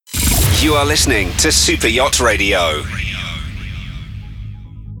You are listening to Super Yacht Radio.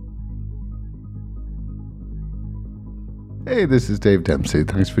 Hey, this is Dave Dempsey.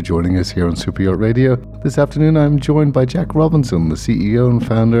 Thanks for joining us here on Super Yacht Radio. This afternoon I'm joined by Jack Robinson, the CEO and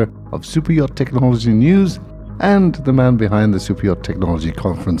founder of Super Yacht Technology News and the man behind the Super Yacht Technology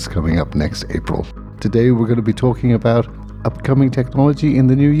Conference coming up next April. Today we're going to be talking about upcoming technology in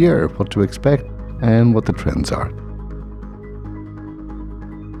the new year, what to expect and what the trends are.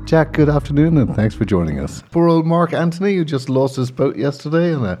 Jack, good afternoon and thanks for joining us. Poor old Mark Antony, who just lost his boat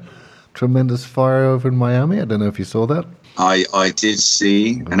yesterday in a tremendous fire over in Miami. I don't know if you saw that. I did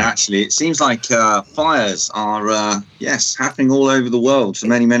see, and actually it seems like fires are, happening all over the world for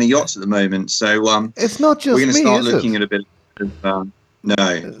many, many yachts at the moment. So it's not just we're going to start me, looking at a bit of, no,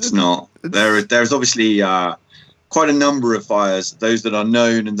 it's not. There's obviously quite a number of fires, those that are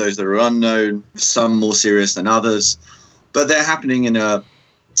known and those that are unknown, some more serious than others. But they're happening in a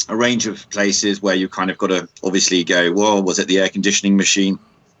range of places where you kind of got to obviously go, well, was it the air conditioning machine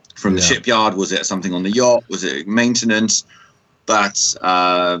from the shipyard? Was it something on the yacht? Was it maintenance? But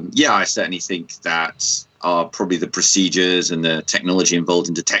I certainly think that are probably the procedures and the technology involved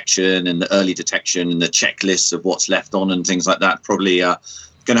in detection and the early detection and the checklists of what's left on and things like that probably going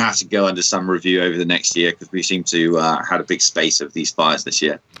to have to go under some review over the next year, because we seem to have a big space of these fires this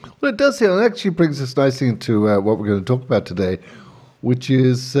year. Well, it does. It actually brings us nicely into what we're going to talk about today, which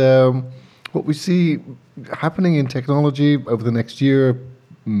is what we see happening in technology over the next year,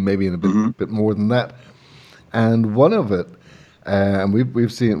 maybe in a bit more than that. And one of it, and we've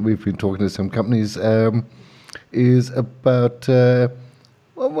been talking to some companies, is about I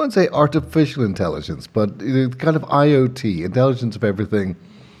won't say artificial intelligence, but kind of IoT, intelligence of everything,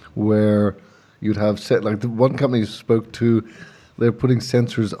 where you'd have the one company spoke to, they're putting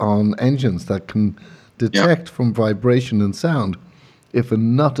sensors on engines that can detect from vibration and sound if a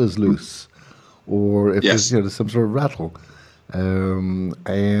nut is loose or if there's some sort of rattle.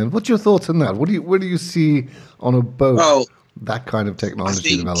 And what's your thoughts on that? Where do you see on a boat that kind of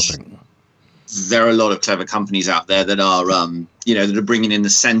technology developing? There are a lot of clever companies out there that are, that are bringing in the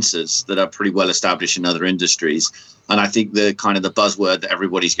sensors that are pretty well established in other industries. And I think the kind of the buzzword that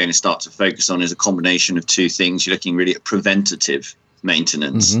everybody's going to start to focus on is a combination of two things. You're looking really at preventative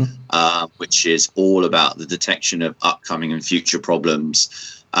maintenance, which is all about the detection of upcoming and future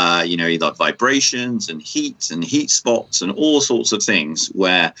problems. Either vibrations and heat spots and all sorts of things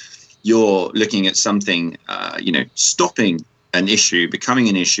where you're looking at something, stopping an issue, becoming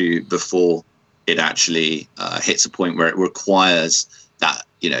an issue before it actually hits a point where it requires that,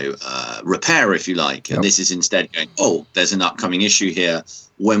 repair, if you like. And this is instead going, there's an upcoming issue here.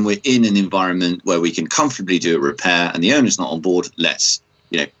 When we're in an environment where we can comfortably do a repair and the owner's not on board, let's,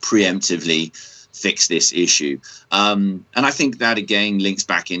 preemptively fix this issue. And I think that, again, links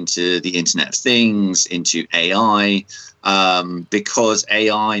back into the Internet of Things, into AI, because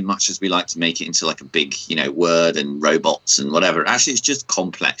AI, much as we like to make it into like a big, word and robots and whatever, actually it's just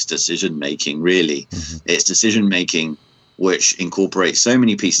complex decision-making, really. It's decision-making which incorporates so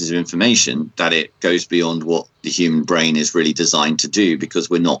many pieces of information that it goes beyond what the human brain is really designed to do, because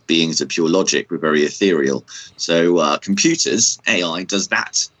we're not beings of pure logic. We're very ethereal. So computers, AI, does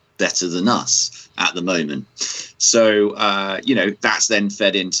that better than us at the moment. So, that's then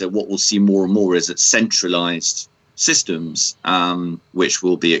fed into what we'll see more and more is that centralized systems, which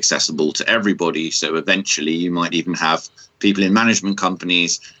will be accessible to everybody. So eventually you might even have people in management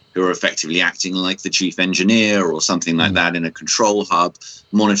companies who are effectively acting like the chief engineer or something like that in a control hub,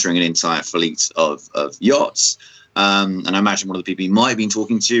 monitoring an entire fleet of yachts. And I imagine one of the people you might have been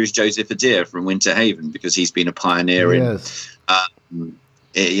talking to is Joseph Adair from Winter Haven, because he's been a pioneer in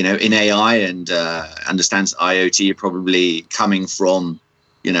AI and understands IoT probably coming from,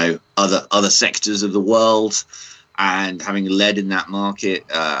 other sectors of the world, and having led in that market.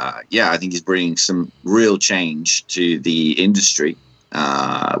 I think he's bringing some real change to the industry,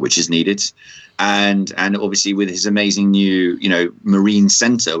 which is needed. And obviously with his amazing new, marine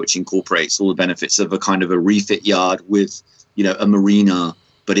center, which incorporates all the benefits of a kind of a refit yard with, a marina,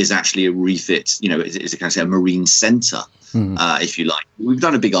 but is actually a refit, is a kind of a marine center. If you like. We've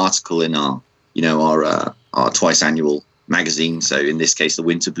done a big article in our twice annual magazine. So in this case, the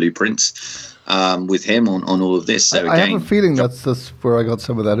Winter Blueprints, with him on all of this. So I have a feeling that's where I got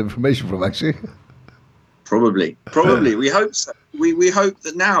some of that information from, actually. Probably. We hope so. We hope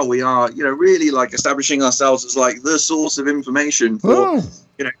that now we are, really like establishing ourselves as like the source of information for,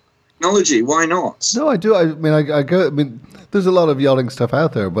 technology. Why not? No, I do. I mean, there's a lot of yachting stuff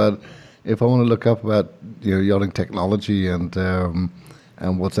out there, but if I want to look up about yachting technology and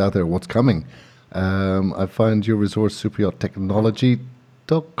what's out there, what's coming, I find your resource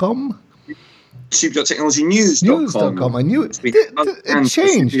superyachttechnology.com. SuperYachtTechnologyNews.com. I knew it. It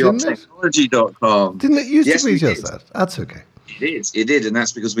changed, didn't it? SuperYachtTechnology.com. Didn't it used Yes, to be we just did. that? That's okay. It did, and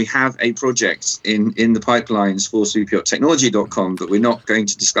that's because we have a project in the pipelines for SuperYachtTechnology.com, but we're not going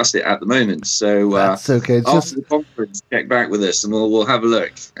to discuss it at the moment. So That's okay. It's after the conference, check back with us, and we'll have a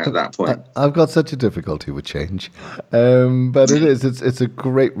look at that point. I've got such a difficulty with change, but it's a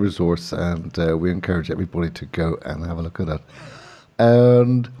great resource, and we encourage everybody to go and have a look at it.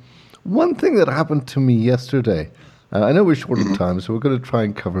 And one thing that happened to me yesterday, I know we're short of time, so we're going to try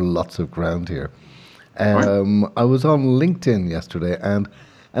and cover lots of ground here. I was on LinkedIn yesterday, and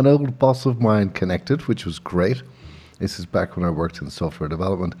an old boss of mine connected, which was great. This is back when I worked in software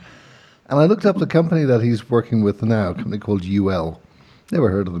development. And I looked up the company that he's working with now, a company called UL. Never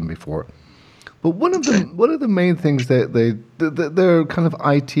heard of them before. But one of the main things they're kind of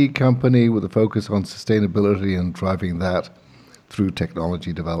IT company with a focus on sustainability and driving that through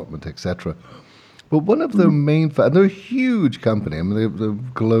technology development, etc. But one of their main, and they're a huge company. I mean, they're a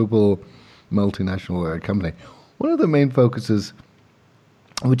global multinational company. One of the main focuses,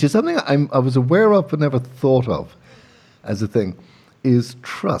 which is something I was aware of but never thought of as a thing, is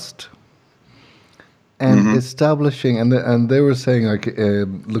trust. And establishing, and they were saying, like,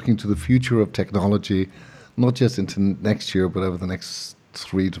 looking to the future of technology, not just into next year, but over the next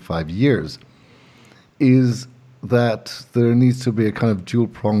 3 to 5 years, is that there needs to be a kind of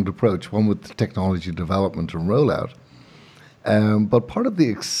dual-pronged approach, one with technology development and rollout. But part of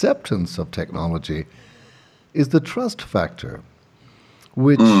the acceptance of technology is the trust factor,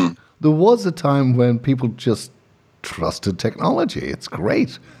 which there was a time when people just trusted technology. It's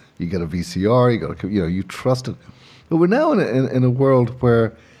great. You get a VCR, you trust it. But we're now in a world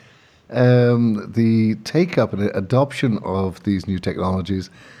where the take-up and adoption of these new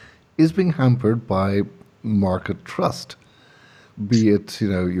technologies is being hampered by market trust, be it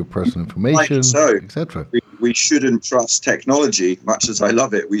your personal information, etc. We shouldn't trust technology, much as I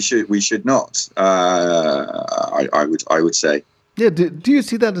love it. We should not. I would say. Yeah. Do you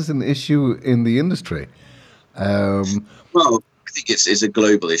see that as an issue in the industry? Well, I think it's a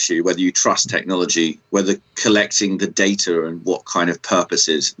global issue, whether you trust technology, whether collecting the data and what kind of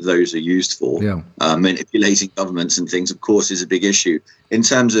purposes those are used for. Yeah. Manipulating governments and things, of course, is a big issue. In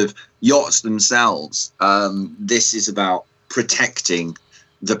terms of yachts themselves, this is about protecting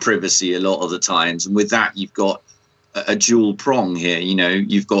the privacy a lot of the times. And with that, you've got a dual prong here.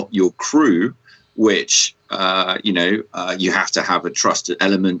 You've got your crew, which, you have to have a trusted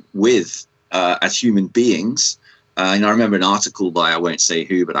element with as human beings. And I remember an article by, I won't say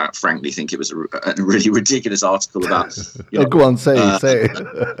who, but I frankly think it was a really ridiculous article about. Go on, say. No.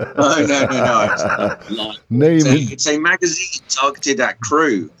 Name it's a magazine targeted at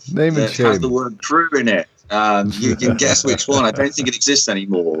crew. Name that and shame. has the word crew in it. You can guess which one. I don't think it exists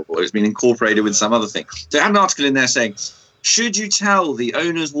anymore, or it's been incorporated with some other thing. So I had an article in there saying, should you tell the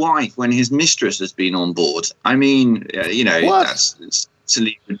owner's wife when his mistress has been on board? I mean, that's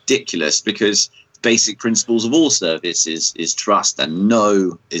absolutely ridiculous, because basic principles of all service is trust, and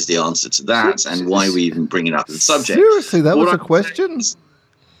no is the answer to that, and why we even bring it up as a subject. Seriously, that was a question?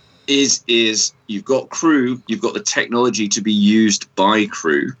 Is you've got crew, you've got the technology to be used by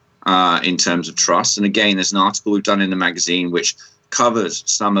crew in terms of trust. And again, there's an article we've done in the magazine which covers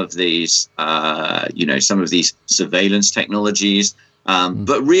some of these, some of these surveillance technologies.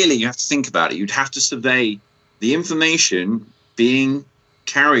 But really, you have to think about it. You'd have to survey the information being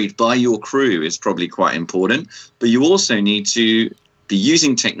carried by your crew is probably quite important, but you also need to be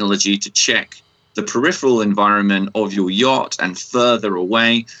using technology to check the peripheral environment of your yacht and further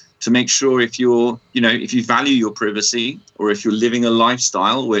away, to make sure if you value your privacy, or if you're living a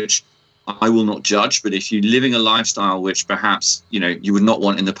lifestyle, which I will not judge, but if you're living a lifestyle which perhaps you would not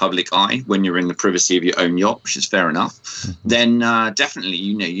want in the public eye when you're in the privacy of your own yacht, which is fair enough, then definitely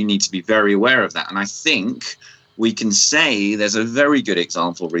you need to be very aware of that. And I think we can say there's a very good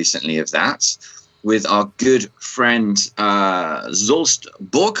example recently of that with our good friend Zolst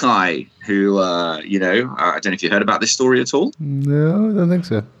Borkai, who, I don't know if you heard about this story at all. No, I don't think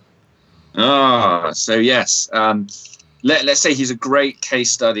so. So yes, let's say he's a great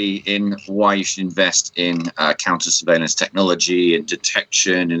case study in why you should invest in counter-surveillance technology and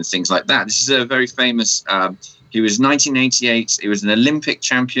detection and things like that. This is a very famous, he was 1988, he was an Olympic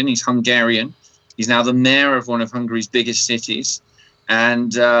champion, he's Hungarian. He's now the mayor of one of Hungary's biggest cities.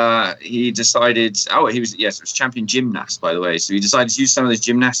 And he decided, it was champion gymnast, by the way. So he decided to use some of those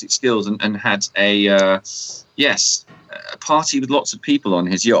gymnastic skills and had a party with lots of people on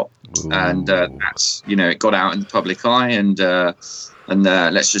his yacht. Ooh. And that's, it got out in the public eye. And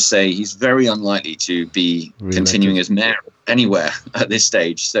let's just say he's very unlikely to be continuing as mayor anywhere at this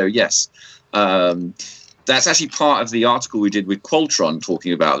stage. So, yes, That's actually part of the article we did with Qualtron,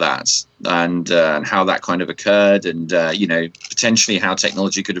 talking about that and how that kind of occurred, and potentially how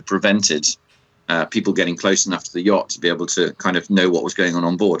technology could have prevented people getting close enough to the yacht to be able to kind of know what was going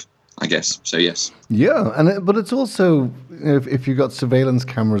on board, I guess. So yes. Yeah, but it's also, if you've got surveillance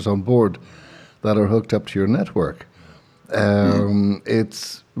cameras on board that are hooked up to your network,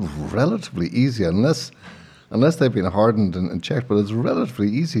 it's relatively easy, unless they've been hardened and checked, but it's relatively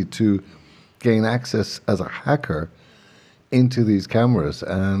easy to gain access as a hacker into these cameras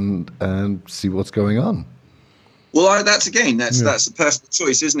and see what's going on. Well, that's a personal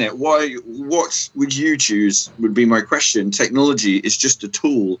choice, isn't it? What would you choose would be my question. Technology is just a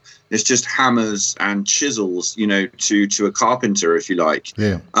tool. It's just hammers and chisels, to a carpenter, if you like.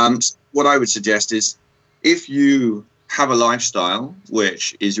 Yeah. What I would suggest is, if you have a lifestyle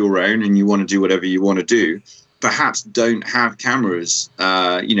which is your own and you want to do whatever you want to do, perhaps don't have cameras,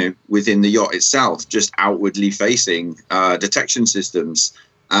 within the yacht itself, just outwardly facing detection systems.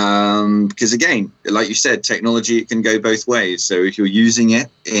 Because again, like you said, technology, it can go both ways. So if you're using it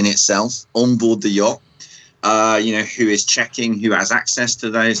in itself on board the yacht, who is checking, who has access to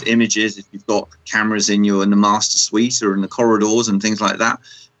those images, if you've got cameras in the master suite or in the corridors and things like that,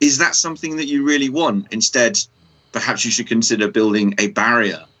 is that something that you really want? Instead, perhaps you should consider building a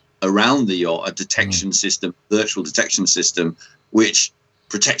barrier around the yacht, a detection system, virtual detection system, which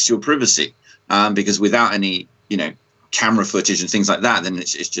protects your privacy. Because without any, camera footage and things like that, then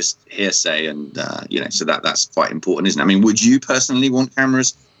it's just hearsay, and so that's quite important, isn't it? I mean, would you personally want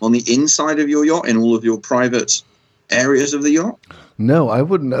cameras on the inside of your yacht, in all of your private areas of the yacht? No, I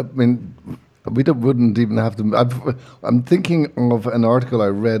wouldn't. I mean, wouldn't even have to. I'm thinking of an article I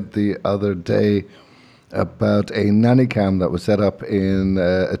read the other day about a nanny cam that was set up in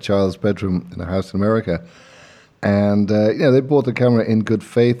a child's bedroom in a house in America. And, they bought the camera in good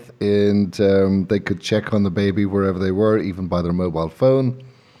faith, and they could check on the baby wherever they were, even by their mobile phone.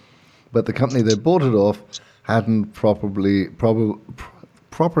 But the company they bought it off hadn't properly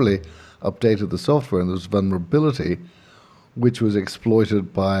updated the software, and there was vulnerability, which was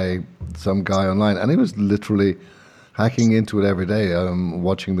exploited by some guy online. And he was literally hacking into it every day,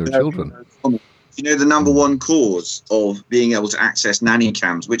 watching their children. The number one cause of being able to access nanny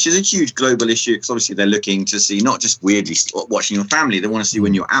cams, which is a huge global issue, because obviously they're looking to see not just weirdly watching your family, they want to see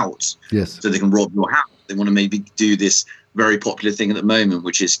when you're out. Yes. So they can rob your house. They want to maybe do this very popular thing at the moment,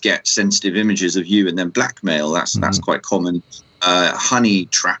 which is get sensitive images of you and then blackmail. That's quite common. Honey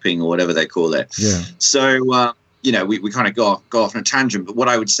trapping, or whatever they call it. Yeah. So, we kind of go off on a tangent. But what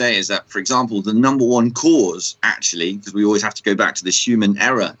I would say is that, for example, the number one cause, actually, because we always have to go back to this human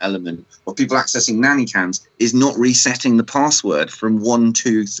error element of people accessing nanny cams, is not resetting the password from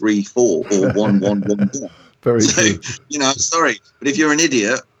 1234 or 1111. Very true. I'm sorry, but if you're an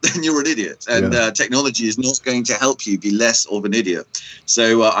idiot, then you're an idiot, and technology is not going to help you be less of an idiot.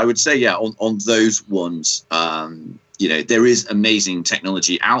 So I would say, on those ones, there is amazing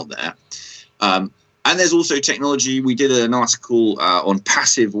technology out there. And there's also technology. We did an article on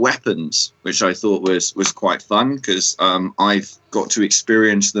passive weapons, which I thought was quite fun, because I've got to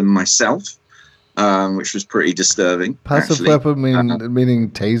experience them myself, which was pretty disturbing. Passive weapon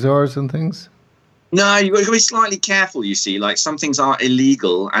meaning tasers and things? No, you've got to be slightly careful, you see. Like, some things are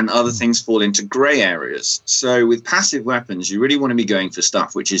illegal and other things fall into grey areas. So with passive weapons, you really want to be going for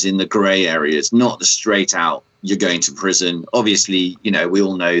stuff which is in the grey areas, not the straight out, you're going to prison. Obviously, we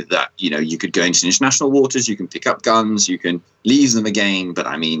all know that, you could go into international waters, you can pick up guns, you can leave them again. But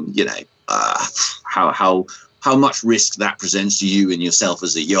I mean, how much risk that presents to you and yourself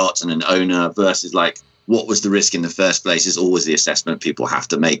as a yacht and an owner versus, like, what was the risk in the first place is always the assessment people have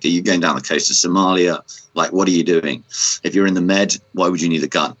to make. Are you going down the coast of Somalia? Like, what are you doing? If you're in the Med, why would you need a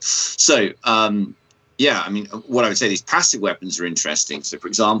gun? So, what I would say, these passive weapons are interesting. So, for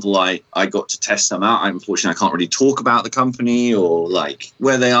example, I got to test some out. Unfortunately, I can't really talk about the company or like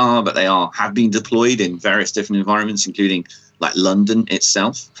where they are, but they have been deployed in various different environments, including like London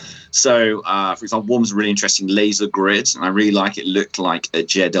itself. So, for example, one was a really interesting laser grid, and I really like it. Looked like a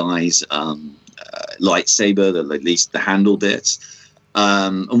Jedi's lightsaber, at least the handle bit.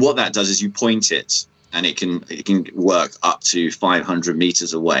 And what that does is you point it, and it can work up to 500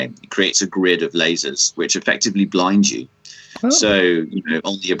 meters away. It creates a grid of lasers, which effectively blind you. Oh. So,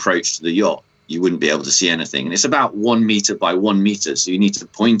 on the approach to the yacht, you wouldn't be able to see anything. And it's about 1 meter by 1 meter. So you need to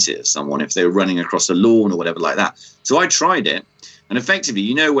point it at someone if they're running across a lawn or whatever like that. So I tried it. And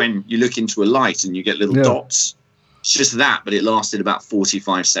effectively, when you look into a light and you get little dots It's just that, but it lasted about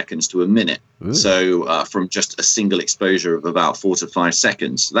 45 seconds to a minute. Ooh. So from just a single exposure of about 4 to 5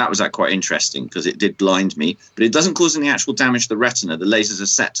 seconds. That was quite interesting because it did blind me, but it doesn't cause any actual damage to the retina. The lasers are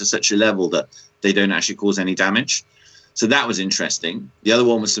set to such a level that they don't actually cause any damage. So that was interesting. The other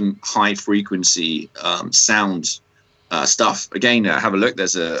one was some high frequency sound stuff. Again, have a look.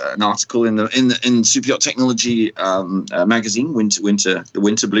 There's an article in Super Yacht Technology magazine, the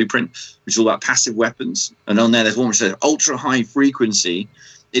Winter Blueprint, which is all about passive weapons. And on there's one which says ultra high frequency.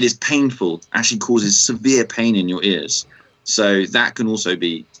 It is painful. Actually causes severe pain in your ears. So that can also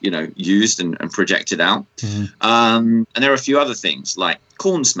be, used and projected out. Mm-hmm. And there are a few other things like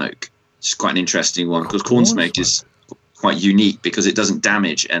corn smoke. It's quite an interesting one because corn smoke is quite unique because it doesn't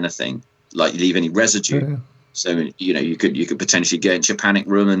damage anything, like leave any residue. Yeah. So you could potentially get into your panic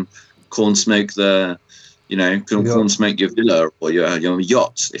room and corn smoke corn smoke your villa or your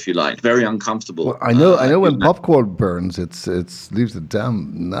yacht if you like. Very uncomfortable. Well, I know when popcorn burns, it leaves a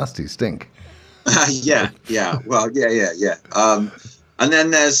damn nasty stink. Yeah. Well, yeah. And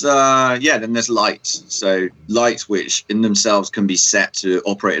then there's light. So light, which in themselves can be set to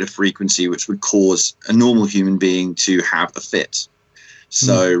operate at a frequency which would cause a normal human being to have a fit.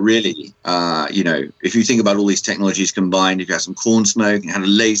 So really, if you think about all these technologies combined, if you have some corn smoke, you have a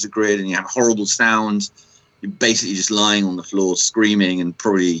laser grid, and you have horrible sound, you're basically just lying on the floor screaming and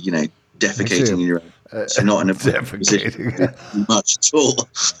probably, defecating in your own. So not in a position much at all.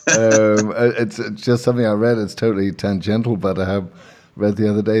 It's just something I read. It's totally tangential, but I have read the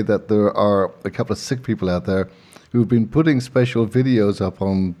other day that there are a couple of sick people out there who've been putting special videos up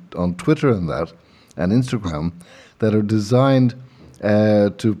on Twitter and Instagram that are designed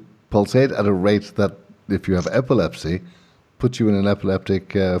to pulsate at a rate that, if you have epilepsy, puts you in an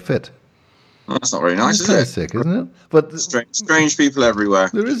epileptic fit. Well, that's not very nice, is it? Sick, isn't it? But strange people everywhere.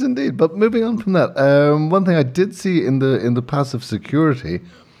 There is indeed. But moving on from that, one thing I did see in the passive security,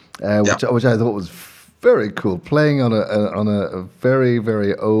 which I thought was very cool, playing on a very,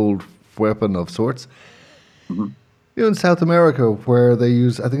 very old weapon of sorts. Mm-hmm. In South America, where they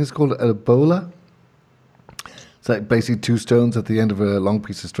use, I think it's called an Ebola. It's like basically two stones at the end of a long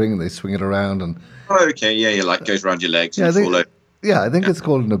piece of string, and they swing it around. And okay, yeah, like goes around your legs. I think it's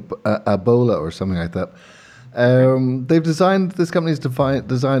called an Ebola or something like that. They've designed, this company's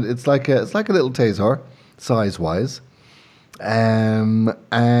designed. It's like a little taser, size wise, and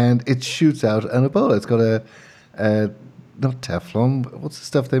it shoots out an Ebola. It's got a not Teflon. What's the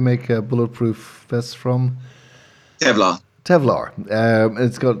stuff they make bulletproof vests from? Kevlar.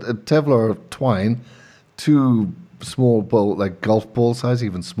 It's got a Kevlar twine. 2 small golf ball size,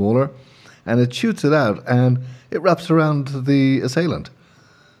 even smaller, and it shoots it out and it wraps around the assailant.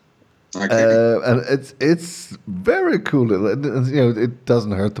 Okay. And it's very cool. It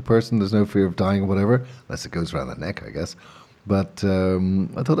doesn't hurt the person. There's no fear of dying or whatever, unless it goes around the neck, I guess. But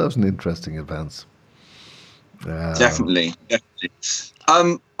I thought that was an interesting advance. Definitely.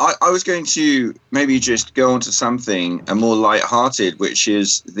 I was going to maybe just go on to something more light-hearted, which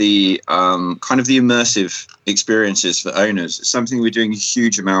is the kind of the immersive experiences for owners. It's something we're doing a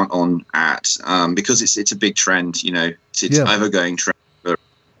huge amount on at because it's a big trend. It's ever-going trend.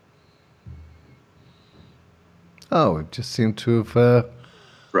 Oh, it just seemed to have for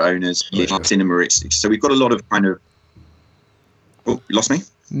owners, cinema. So we've got a lot of kind of. Oh, you lost me?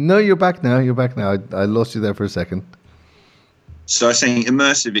 No, you're back now. I lost you there for a second. So I was saying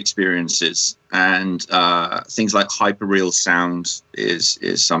immersive experiences and things like hyperreal sound is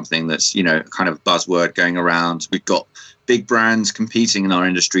something that's, kind of buzzword going around. We've got big brands competing in our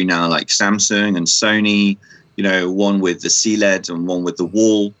industry now, like Samsung and Sony, one with the CLED and one with the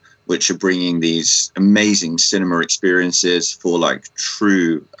Wall, which are bringing these amazing cinema experiences for like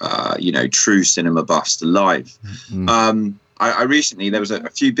true cinema buffs to life. Mm-hmm. I recently, there was a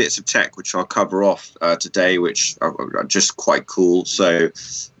few bits of tech which I'll cover off today, which are just quite cool. So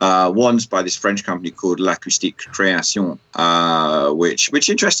one's by this French company called L'Acoustique Création, which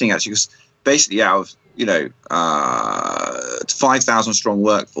interesting actually, because basically out of 5,000 strong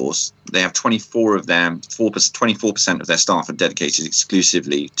workforce, they have 24 of them, 24% of their staff are dedicated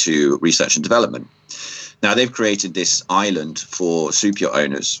exclusively to research and development. Now, they've created this island for super yacht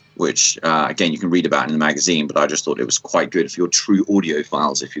owners, which, again, you can read about in the magazine, but I just thought it was quite good for your true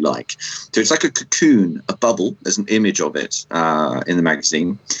audiophiles, if you like. So it's like a cocoon, a bubble. There's an image of it in the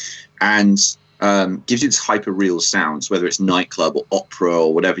magazine, and gives you this hyper-real sounds, whether it's nightclub or opera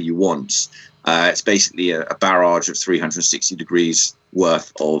or whatever you want. It's basically a barrage of 360 degrees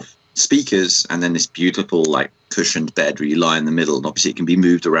worth of speakers, and then this beautiful, like, cushioned bed where you lie in the middle, and obviously it can be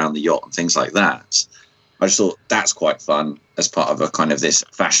moved around the yacht and things like that. I just thought that's quite fun as part of a kind of this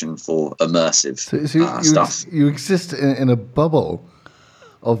fashion for immersive stuff. You exist in a bubble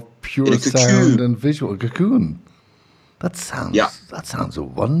of pure sound and visual cocoon. That sounds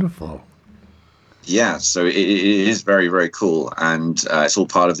wonderful. Yeah, so it is very, very cool, and it's all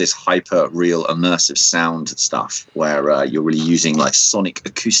part of this hyper real immersive sound stuff where you're really using like sonic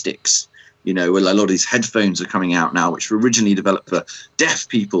acoustics. You know, a lot of these headphones are coming out now, which were originally developed for deaf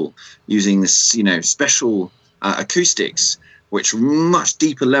people, using this, you know, special acoustics, which are much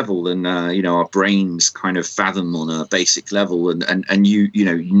deeper level than you know, our brains kind of fathom on a basic level, and you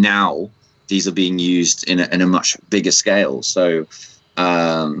know, now these are being used in a much bigger scale. So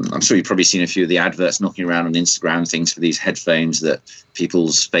I'm sure you've probably seen a few of the adverts knocking around on Instagram, things for these headphones that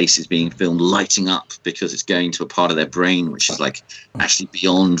people's faces being filmed lighting up because it's going to a part of their brain which is like actually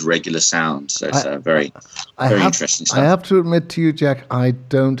beyond regular sound. So it's very interesting stuff. I have to admit to you, Jack, I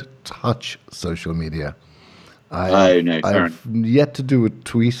don't touch social media. I've yet to do a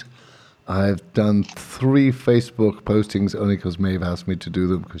tweet. I've done 3 Facebook postings only because Maeve asked me to do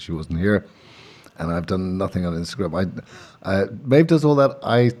them because she wasn't here. And I've done nothing on Instagram. Maeve does all that.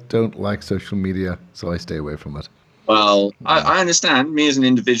 I don't like social media, so I stay away from it. Well, I understand. Me as an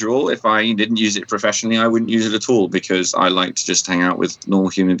individual, if I didn't use it professionally, I wouldn't use it at all because I like to just hang out with normal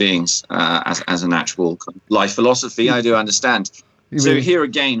human beings as an actual life philosophy. I do understand. So here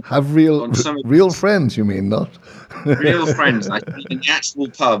again, have real friends, you mean, not real friends, like in the actual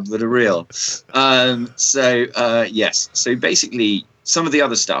pub that are real. Yes. So basically, some of the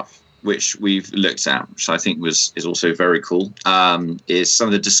other stuff which we've looked at, which I think is also very cool, is some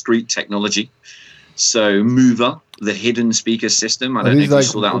of the discrete technology. So Mover, the hidden speaker system. I don't know if you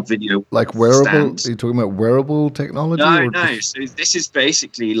saw that on video. Like wearable? Stands. Are you talking about wearable technology? No. So this is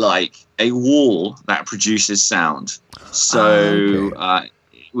basically like a wall that produces sound. So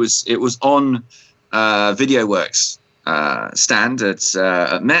it was on VideoWorks stand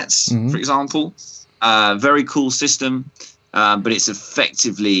at Metz, for example. Very cool system. But it's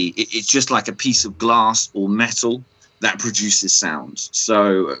effectively, it's just like a piece of glass or metal that produces sound.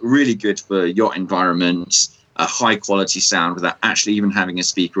 So really good for yacht environments, a high quality sound without actually even having a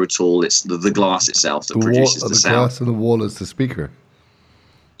speaker at all. It's the glass itself that produces the sound. The glass on the wall is the speaker.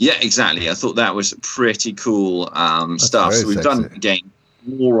 Yeah, exactly. I thought that was pretty cool stuff. So we've done, again,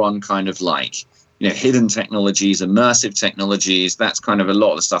 more on kind of like, you know, hidden technologies, immersive technologies. That's kind of a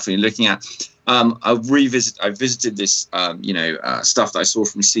lot of the stuff we're looking at. I visited this, stuff that I saw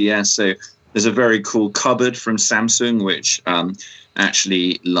from CES. So there's a very cool cupboard from Samsung, which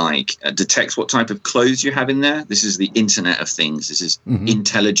actually detects what type of clothes you have in there. This is the Internet of Things. This is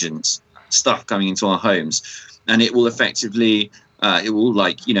intelligence stuff coming into our homes, and it will effectively,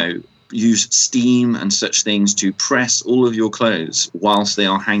 use steam and such things to press all of your clothes whilst they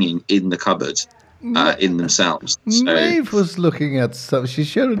are hanging in the cupboard. In themselves. So, Maeve was looking at stuff. She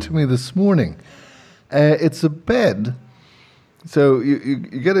showed it to me this morning. It's a bed. So you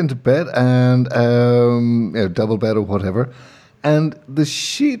get into bed and double bed or whatever, and the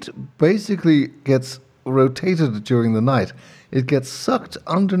sheet basically gets rotated during the night. It gets sucked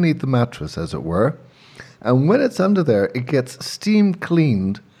underneath the mattress, as it were, and when it's under there, it gets steam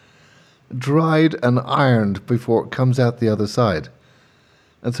cleaned, dried, and ironed before it comes out the other side.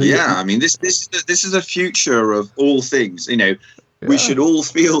 And so I mean, this is a future of all things. You know, we should all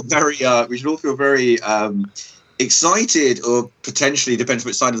feel very excited, or potentially, depends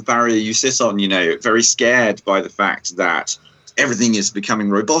which side of the barrier you sit on. You know, very scared by the fact that everything is becoming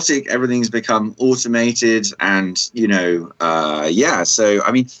robotic, everything's become automated, and So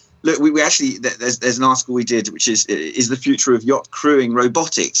I mean, look, we actually there's an article we did which is the future of yacht crewing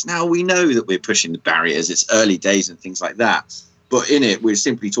robotics. Now we know that we're pushing the barriers. It's early days and things like that. But in it, we're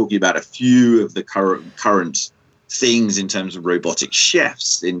simply talking about a few of the current things in terms of robotic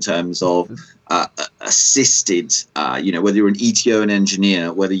chefs, in terms of assisted, whether you're an ETO, an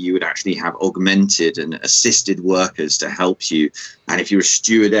engineer, whether you would actually have augmented and assisted workers to help you. And if you're a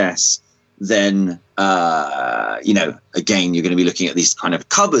stewardess, then, again, you're going to be looking at these kind of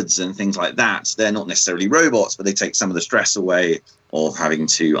cupboards and things like that. They're not necessarily robots, but they take some of the stress away of having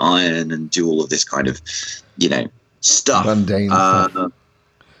to iron and do all of this kind of, stuff. Mundane stuff.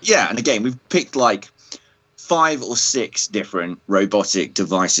 Yeah, and again, we've picked like 5 or 6 different robotic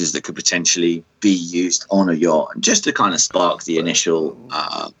devices that could potentially be used on a yacht, just to kind of spark the initial,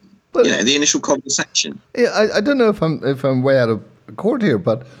 the initial conversation. Yeah, I don't know if I'm way out of accord here,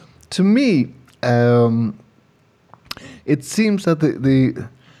 but to me, it seems that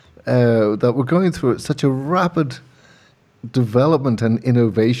that we're going through such a rapid development and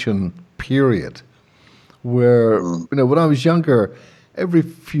innovation period. Where when I was younger, every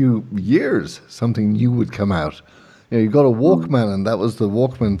few years something new would come out. You got a Walkman, and that was the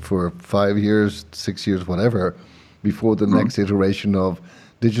Walkman for 5 years, 6 years, whatever, before the next iteration of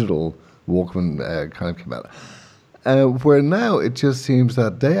digital Walkman kind of came out. Where now it just seems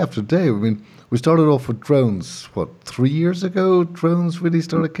that day after day, I mean, we started off with drones, 3 years ago, drones really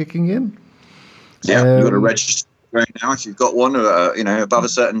started kicking in? Yeah, you've got to register right now if you've got one, above a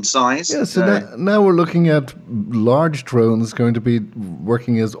certain size. Yeah, so now we're looking at large drones going to be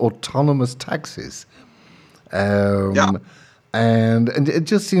working as autonomous taxis. And it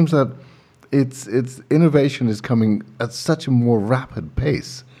just seems that its innovation is coming at such a more rapid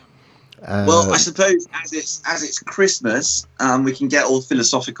pace. Well, I suppose as it's Christmas, we can get all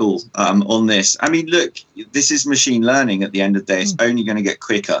philosophical on this. I mean, look, this is machine learning. At the end of the day, it's only going to get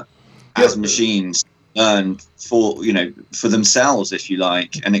quicker as machines learn for themselves, if you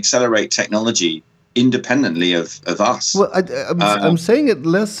like, and accelerate technology independently of us. Well, I'm saying it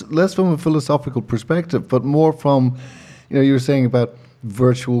less from a philosophical perspective, but more from, you were saying about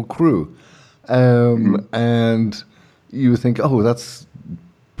virtual crew, and you think, oh, that's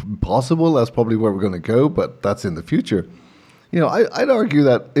possible. That's probably where we're going to go, but that's in the future. I'd argue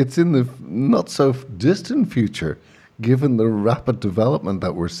that it's in the not so distant future, given the rapid development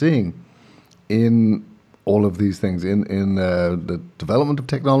that we're seeing in all of these things, in the development of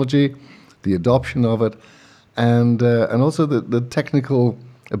technology, the adoption of it, and also the technical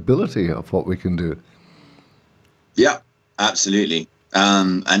ability of what we can do. Yeah, absolutely.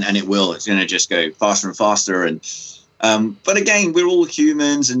 And it will. It's going to just go faster and faster. But again, we're all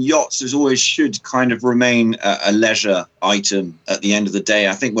humans, and yachts should kind of remain a leisure item at the end of the day.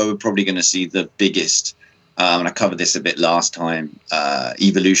 I think where we're probably going to see the biggest, and I covered this a bit last time,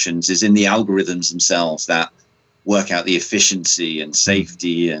 evolutions is in the algorithms themselves that work out the efficiency and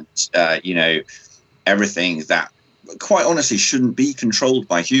safety and, everything that quite honestly shouldn't be controlled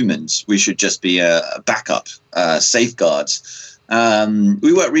by humans. We should just be a backup, safeguards.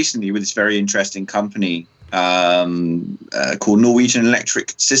 We worked recently with this very interesting company called Norwegian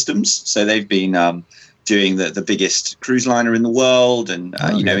Electric Systems. So they've been doing the biggest cruise liner in the world, and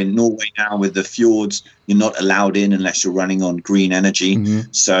in Norway now with the fjords, you're not allowed in unless you're running on green energy.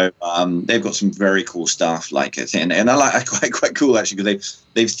 So they've got some very cool stuff like it, and I like quite cool actually, because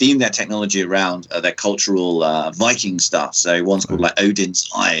they've themed their technology around their cultural Viking stuff. So one's called like Odin's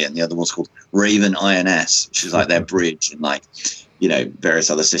Eye, and the other one's called Raven INS, which is like their bridge, and like various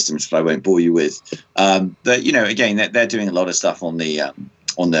other systems that I won't bore you with. But again, they're doing a lot of stuff on the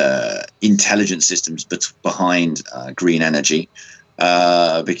intelligent systems behind green energy,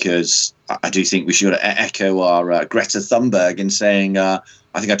 because I do think we should echo our Greta Thunberg in saying, I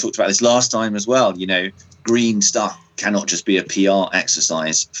think I talked about this last time as well, green stuff cannot just be a PR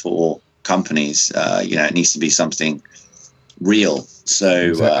exercise for companies. It needs to be something real.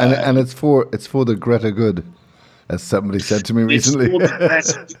 So and it's for the greater good, as somebody said to me recently.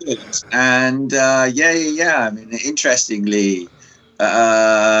 And I mean, interestingly,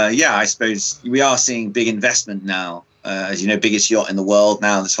 I suppose we are seeing big investment now. As you know, biggest yacht in the world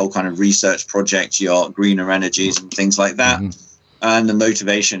now, this whole kind of research project yacht, greener energies and things like that. And the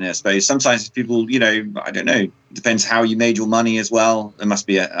motivation, I suppose, sometimes people, I don't know, depends how you made your money as well. There must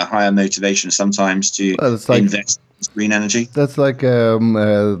be a higher motivation sometimes to invest in green energy. That's like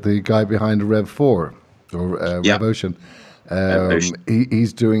the guy behind Rev 4 or Rev Ocean.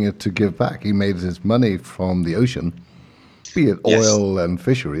 He's doing it to give back. He made his money from the ocean, be it oil and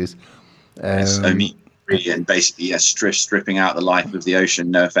fisheries. And basically, stripping out the life of the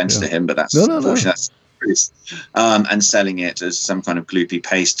ocean. No offense to him, but that's unfortunately that's the truth. And selling it as some kind of gloopy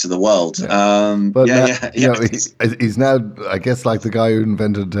paste to the world. He's now, I guess, like the guy who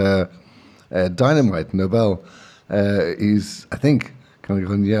invented dynamite, Nobel. He's, I think, kind of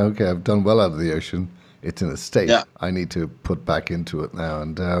going, I've done well out of the ocean. It's in a state. I need to put back into it now.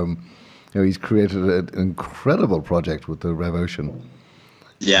 And he's created an incredible project with the Rev Ocean.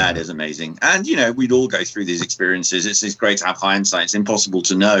 Yeah, it is amazing. And, we'd all go through these experiences. It's great to have hindsight. It's impossible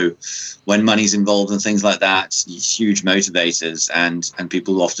to know when money's involved and things like that. It's huge motivators. And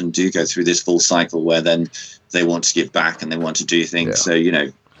people often do go through this full cycle where then they want to give back and they want to do things. So,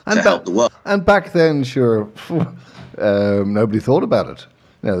 to help the world. And back then, sure, nobody thought about it.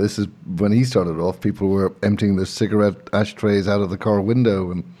 This is when he started off. People were emptying their cigarette ashtrays out of the car window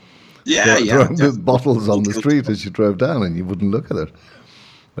and throwing the bottles on the street as you drove down, and you wouldn't look at it.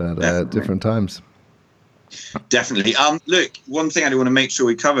 But different times. Definitely. Look, one thing I do want to make sure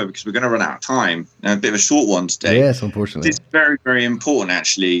we cover, because we're going to run out of time, a bit of a short one today. Yes, unfortunately. It's very, very important,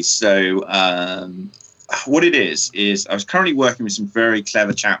 actually. So what it is I was currently working with some very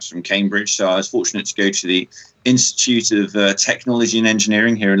clever chaps from Cambridge. So I was fortunate to go to the Institute of Technology and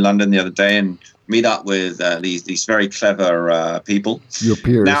Engineering here in London the other day and meet up with these very clever people. Your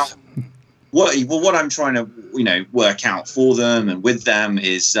peers. Now, what I'm trying to work out for them and with them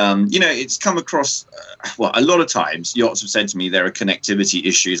is it's come across a lot of times yachts have said to me there are connectivity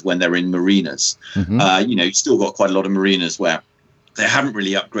issues when they're in marinas. You've still got quite a lot of marinas where they haven't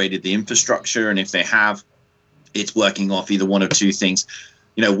really upgraded the infrastructure, and if they have, it's working off either one of two things.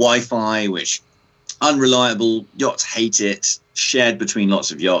 Wi-Fi, which unreliable, yachts hate it, shared between lots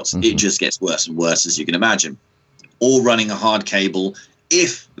of yachts. It just gets worse and worse, as you can imagine. Or running a hard cable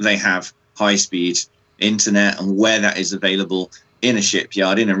if they have high-speed internet and where that is available in a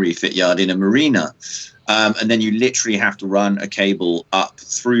shipyard, in a refit yard, in a marina. And then you literally have to run a cable up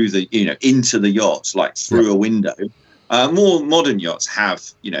through the, into the yachts, like through a window. More modern yachts have,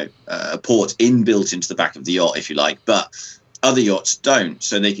 a port inbuilt into the back of the yacht, if you like, but other yachts don't.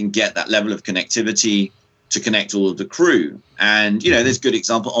 So they can get that level of connectivity to connect all of the crew. And, there's a good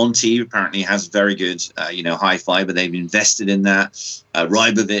example. ONTI apparently has very good, high fiber. They've invested in that.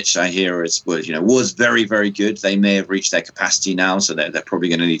 Rybovich, I hear, was very, very good. They may have reached their capacity now, so they're probably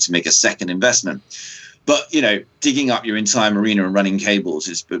going to need to make a second investment. But, digging up your entire marina and running cables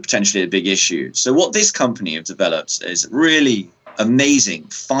is potentially a big issue. So what this company have developed is really amazing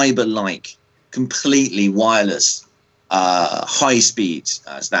fiber-like, completely wireless, high speed.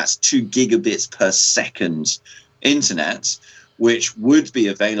 So that's 2 gigabits per second internet, which would be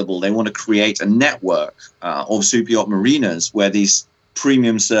available. They want to create a network of super yacht marinas where these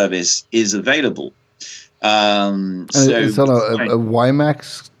premium service is available. So it's on a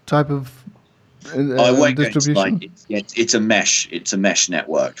WiMAX type of distribution. It's a mesh. It's a mesh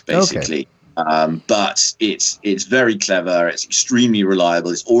network basically. Okay. But it's very clever. It's extremely reliable.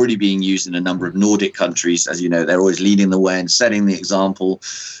 It's already being used in a number of Nordic countries. As you know, they're always leading the way and setting the example.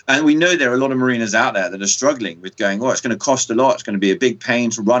 And we know there are a lot of marinas out there that are struggling with going, it's going to cost a lot. It's going to be a big pain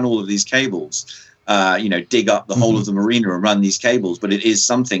to run all of these cables. Dig up the whole of the marina and run these cables. But it is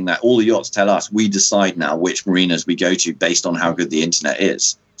something that all the yachts tell us. We decide now which marinas we go to based on how good the internet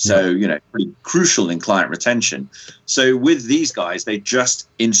is. So, pretty crucial in client retention. So with these guys, they just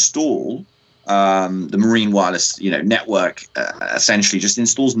install the marine wireless, network, essentially just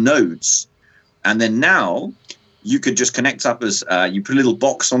installs nodes. And then now you could just connect up as you put a little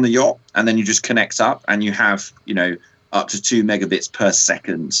box on the yacht and then you just connect up and you have, up to 2 megabits per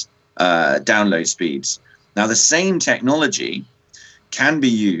second download speeds. Now, the same technology can be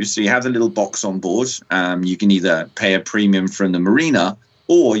used. So you have the little box on board. You can either pay a premium from the marina,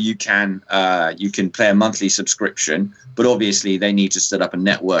 or you can play a monthly subscription, but obviously they need to set up a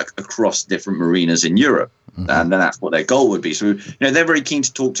network across different marinas in Europe. And then that's what their goal would be. So, they're very keen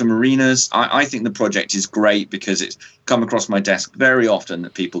to talk to marinas. I think the project is great because it's come across my desk very often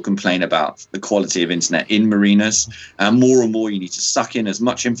that people complain about the quality of internet in marinas. More and more, you need to suck in as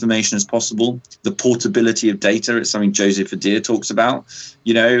much information as possible. The portability of data is something Joseph Adair talks about.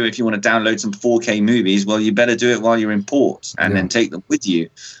 If you want to download some 4K movies, well, you better do it while you're in port and then take them with you.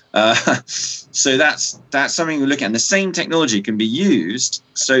 So that's something we're looking at. And the same technology can be used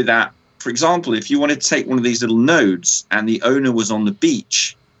so that, for example, if you wanted to take one of these little nodes and the owner was on the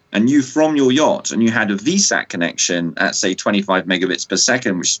beach and you from your yacht and you had a VSAT connection at, say, 25 megabits per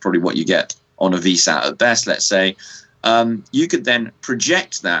second, which is probably what you get on a VSAT at best, let's say, you could then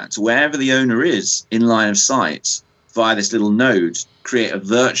project that to wherever the owner is in line of sight via this little node, create a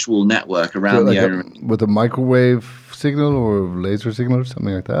virtual network around the owner. With a microwave signal or laser signal or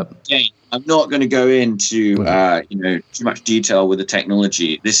something like that? Yeah, I'm not going to go into too much detail with the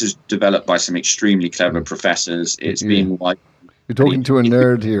technology. This is developed by some extremely clever professors. It's been like you're talking to a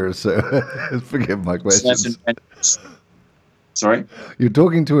nerd here, so forgive my questions. Sorry, you're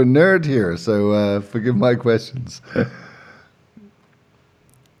talking to a nerd here, so forgive my questions.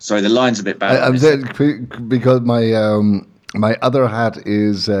 Sorry, the line's a bit bad. I'm saying because my other hat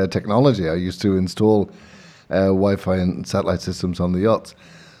is technology. I used to install Wi-Fi and satellite systems on the yachts.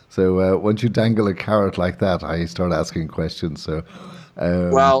 So once you dangle a carrot like that, I start asking questions. So,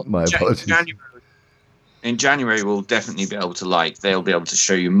 my apologies. In January, we'll definitely be able to they'll be able to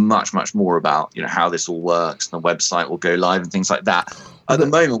show you much, much more about how this all works. And the website will go live and things like that. At the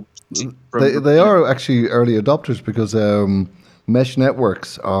moment, they are actually early adopters because mesh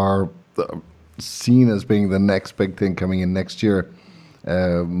networks are seen as being the next big thing coming in next year.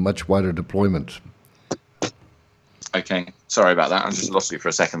 Much wider deployment. Okay, sorry about that. I just lost you for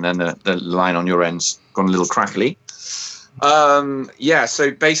a second. Then the line on your end's gone a little crackly. Yeah,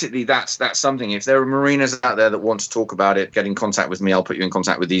 so basically that's something. If there are marinas out there that want to talk about it, get in contact with me. I'll put you in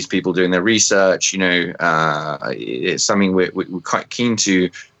contact with these people doing their research. It's something we're quite keen to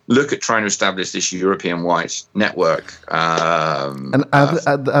look at trying to establish this European-wide network. And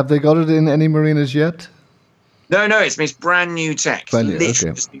have they got it in any marinas yet? No, it's brand new tech. Brand new,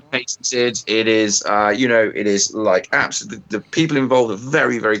 Literally just been patented. It is, it is like absolutely, the people involved are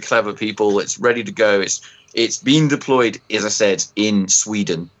very, very clever people. It's ready to go. It's being deployed, as I said, in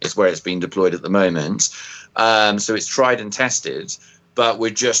Sweden is where it's being deployed at the moment. So it's tried and tested, but we're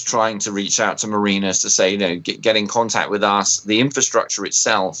just trying to reach out to marinas to say, get in contact with us. The infrastructure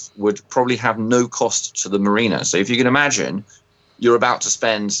itself would probably have no cost to the marina. So if you can imagine, you're about to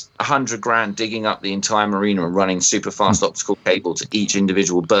spend $100,000 digging up the entire marina and running super fast optical cable to each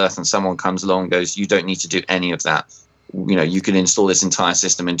individual berth, and someone comes along and goes, you don't need to do any of that. You can install this entire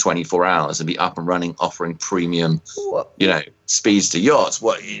system in 24 hours and be up and running, offering premium, speeds to yachts.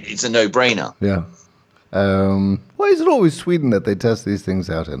 It's a no-brainer. Yeah. Why is it always Sweden that they test these things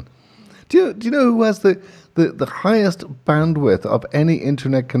out in? Do you know who has the highest bandwidth of any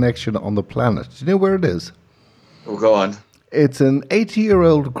internet connection on the planet? Do you know where it is? Oh, go on. It's an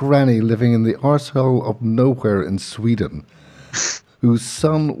 80-year-old granny living in the arsehole of nowhere in Sweden, whose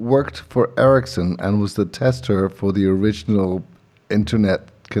son worked for Ericsson and was the tester for the original internet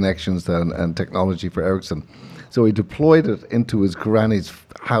connections and technology for Ericsson. So he deployed it into his granny's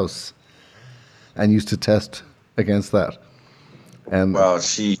house and used to test against that. And well,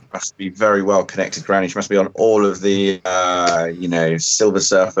 she must be very well connected, Granny. She must be on all of the, Silver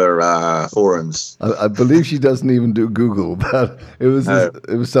Surfer forums. I believe she doesn't even do Google, but it was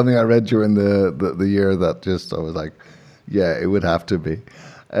something I read during the year that I was like, yeah, it would have to be.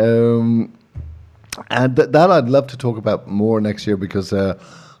 And that I'd love to talk about more next year, because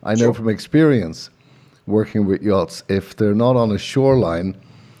I know from experience working with yachts, if they're not on a shoreline,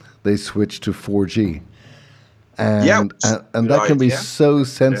 they switch to 4G. And that can be so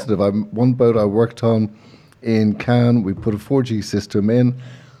sensitive. One boat I worked on in Cannes, we put a 4G system in.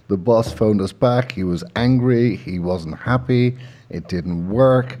 The boss phoned us back. He was angry. He wasn't happy. It didn't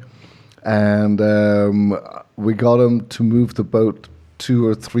work. And we got him to move the boat 2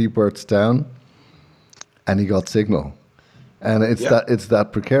 or 3 berths down, and he got signal. And it's that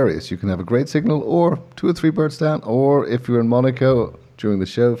precarious. You can have a great signal, or 2 or 3 berths down, or if you're in Monaco during the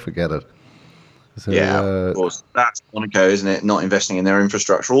show, forget it. So, of course. That's Monaco, isn't it? Not investing in their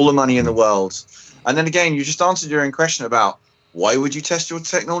infrastructure, all the money in the world. And then again, you just answered your own question about why would you test your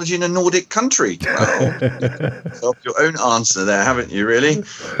technology in a Nordic country? Well, you've your own answer there, haven't you, really?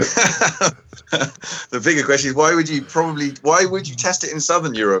 The bigger question is why would you test it in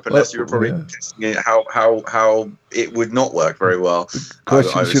Southern Europe unless you were probably testing it how it would not work very well? The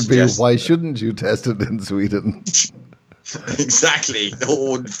question should be, why shouldn't you test it in Sweden? Exactly,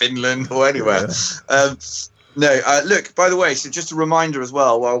 or Finland or anywhere. Look, by the way, so just a reminder as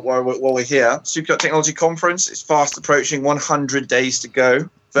well, while we're here, Superyacht Technology Conference is fast approaching, 100 days to go.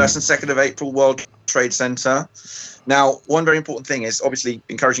 1st and 2nd of April, World Trade Center. Now, one very important thing is obviously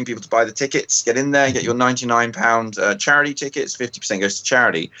encouraging people to buy the tickets, get in there, get your £99 charity tickets, 50% goes to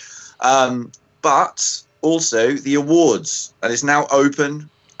charity. But also the awards, and it's now open.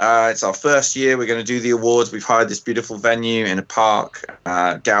 It's our first year. We're going to do the awards. We've hired this beautiful venue in a park,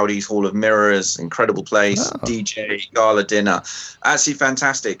 Gaudi's Hall of Mirrors, incredible place, DJ, gala dinner, absolutely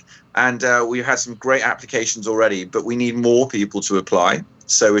fantastic. And we've had some great applications already, but we need more people to apply.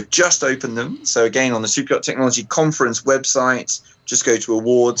 So we've just opened them. So again, on the Superyacht Technology Conference website, just go to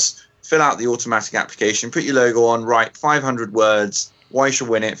awards, fill out the automatic application, put your logo on, write 500 words, why you should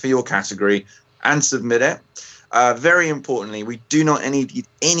win it for your category, and submit it. Very importantly, we do not need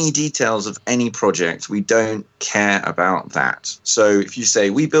any details of any project. We don't care about that. So if you say,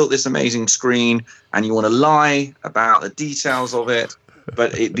 we built this amazing screen, and you want to lie about the details of it,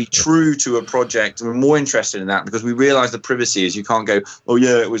 but it be true to a project, we're more interested in that, because we realize the privacy is you can't go, oh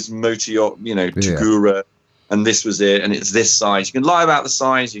yeah, it was Motor Yacht, Tagura, and this was it, and it's this size. You can lie about the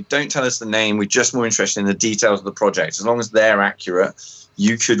size. You don't tell us the name. We're just more interested in the details of the project. As long as they're accurate,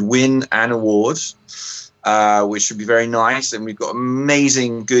 you could win an award, which should be very nice. And we've got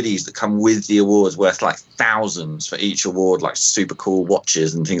amazing goodies that come with the awards, worth like thousands for each award, like super cool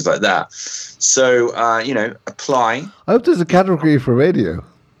watches and things like that. So, apply. I hope there's a category for radio.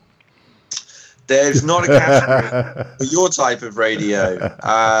 There's not a category for your type of radio,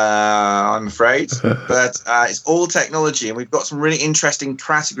 I'm afraid. But it's all technology, and we've got some really interesting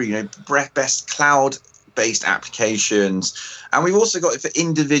category. Best cloud based applications, and we've also got it for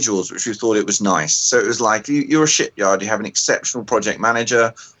individuals, which we thought it was nice. So it was like you're a shipyard, you have an exceptional project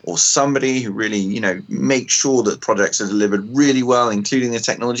manager or somebody who really, you know, makes sure that projects are delivered really well, including the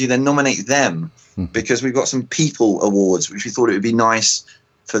technology, then nominate them, because we've got some people awards, which we thought it would be nice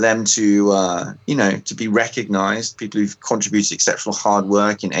for them to, you know, to be recognized, people who've contributed exceptional hard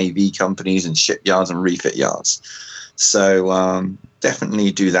work in AV companies and shipyards and refit yards. So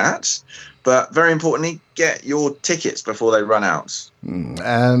definitely do that. But very importantly, get your tickets before they run out.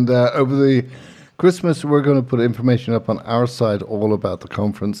 And over the Christmas, we're going to put information up on our site all about the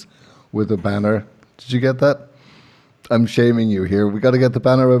conference with a banner. Did you get that? I'm shaming you here. We got to get the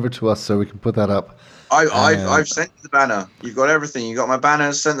banner over to us so we can put that up. I've sent you the banner. You've got everything. You got my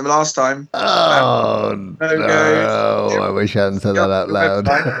banners. Sent them last time. Oh, no. I wish I hadn't said that out loud.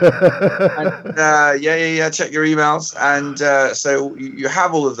 And, yeah. Check your emails. And so you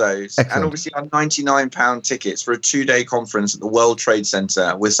have all of those. Excellent. And obviously our £99 tickets for a 2-day conference at the World Trade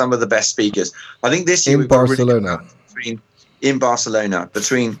Center with some of the best speakers. I think this year in Barcelona. In Barcelona,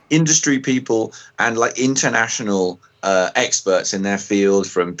 between industry people and like international experts in their field,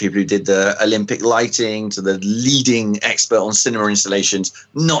 from people who did the Olympic lighting to the leading expert on cinema installations,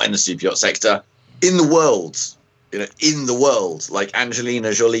 not in the super yacht sector, in the world, you know, in the world, like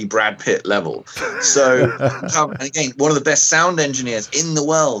Angelina Jolie, Brad Pitt level. So, and again, one of the best sound engineers in the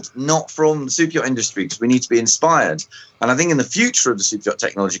world, not from the super yacht industry, because we need to be inspired. And I think in the future of the Super Yacht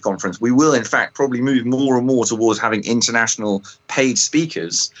Technology Conference, we will, in fact, probably move more and more towards having international paid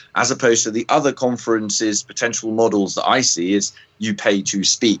speakers, as opposed to the other conferences' potential models that I see is you pay to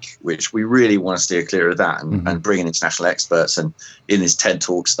speak, which we really want to steer clear of that and bring in international experts and in this TED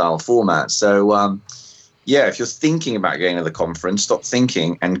Talk style format. So, yeah, if you're thinking about going to the conference, stop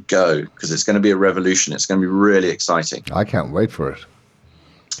thinking and go, because it's going to be a revolution. It's going to be really exciting. I can't wait for it.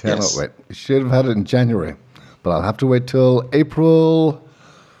 Cannot wait. Should have had it in January. But I'll have to wait till April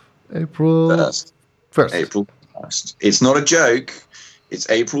 1st. April 1st. It's not a joke. It's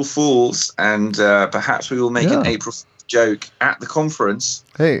April Fool's, and perhaps we will make an April joke at the conference.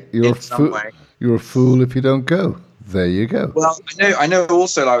 Hey, you're a fool if you don't go. There you go. Well, I know.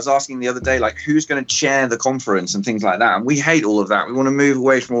 Also, I was asking the other day, like, who's going to chair the conference and things like that. And we hate all of that. We want to move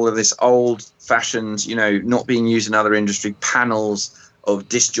away from all of this old-fashioned, you know, not being used in other industry panels of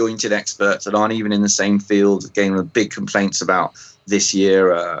disjointed experts that aren't even in the same field. Again, with big complaints about this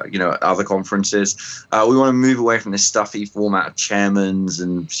year, you know, at other conferences. We want to move away from this stuffy format of chairmans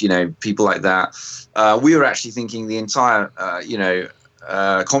and, you know, people like that. We were actually thinking the entire,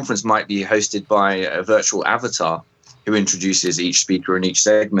 conference might be hosted by a virtual avatar who introduces each speaker in each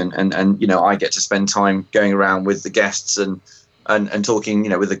segment. And you know, I get to spend time going around with the guests and talking, you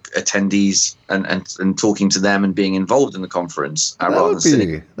know, with the attendees and talking to them and being involved in the conference. That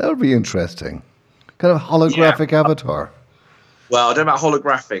would be interesting. Kind of holographic avatar. Well, I don't know about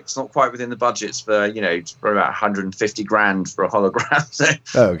holographics. Not quite within the budgets for, you know, for about 150 grand for a hologram.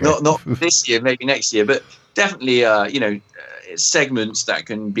 So not this year, maybe next year, but definitely, you know, segments that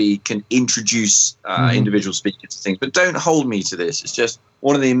can introduce individual speakers to things. But don't hold me to this. It's just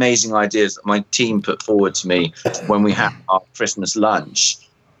one of the amazing ideas that my team put forward to me when we had our Christmas lunch.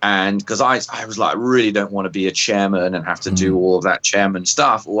 And because I was like, I really don't want to be a chairman and have to do all of that chairman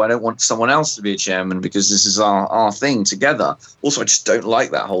stuff, or I don't want someone else to be a chairman because this is our thing together. Also, I just don't like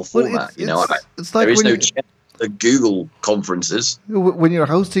that whole format. It's like there is no chairman at Google conferences. When you're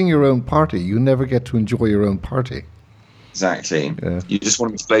hosting your own party, you never get to enjoy your own party. Exactly. Yeah. You just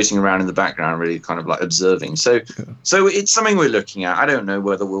want to be floating around in the background, really kind of like observing. So it's something we're looking at. I don't know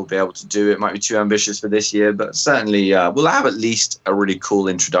whether we'll be able to do it. It might be too ambitious for this year, but certainly we'll have at least a really cool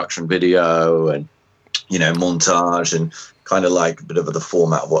introduction video and, you know, montage and kind of like a bit of the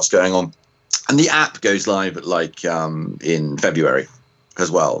format of what's going on. And the app goes live at like in February as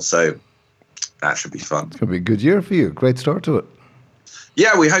well. So that should be fun. It's going to be a good year for you. Great start to it.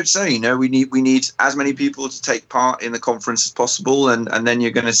 Yeah, we hope so. You know, we need as many people to take part in the conference as possible, and then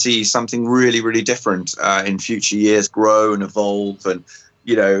you're going to see something really, really different in future years grow and evolve, and,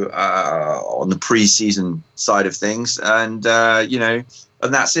 you know, on the pre-season side of things, and you know,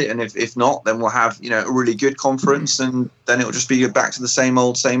 and that's it. And if not, then we'll have, you know, a really good conference, and then it'll just be back to the same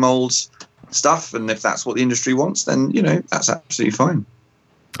old stuff. And if that's what the industry wants, then, you know, that's absolutely fine.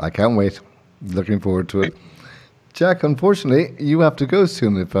 I can't wait. Looking forward to it. Jack, unfortunately, you have to go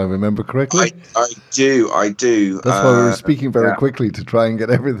soon, if I remember correctly. I do. That's why we were speaking very quickly to try and get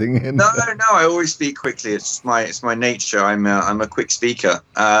everything in. No, I always speak quickly. It's my nature. I'm a quick speaker.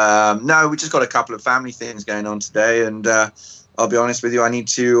 No, we just got a couple of family things going on today, and I'll be honest with you, I need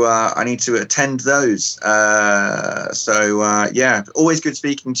to attend those. So yeah, always good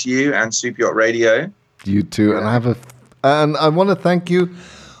speaking to you and Super Yacht Radio. You too. And I want to thank you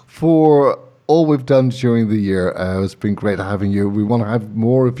for all we've done during the year. It's been great having you. We want to have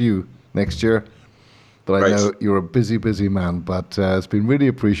more of you next year. But I know you're a busy, busy man. But it's been really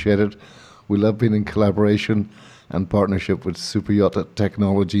appreciated. We love being in collaboration and partnership with Super Yacht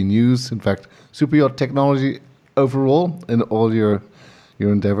Technology News. In fact, Super Yacht Technology overall in all your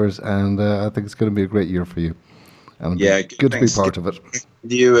endeavors. And I think it's going to be a great year for you. And good to be part of it.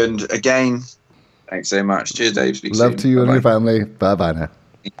 You, and again, thanks so much. Cheers, Dave. Speak Love soon. to you Bye-bye. and your family. Bye-bye now.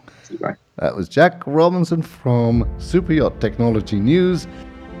 Bye. That was Jack Robinson from Super Yacht Technology News.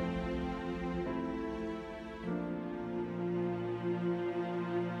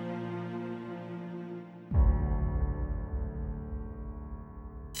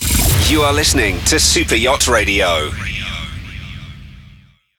 You are listening to Super Yacht Radio.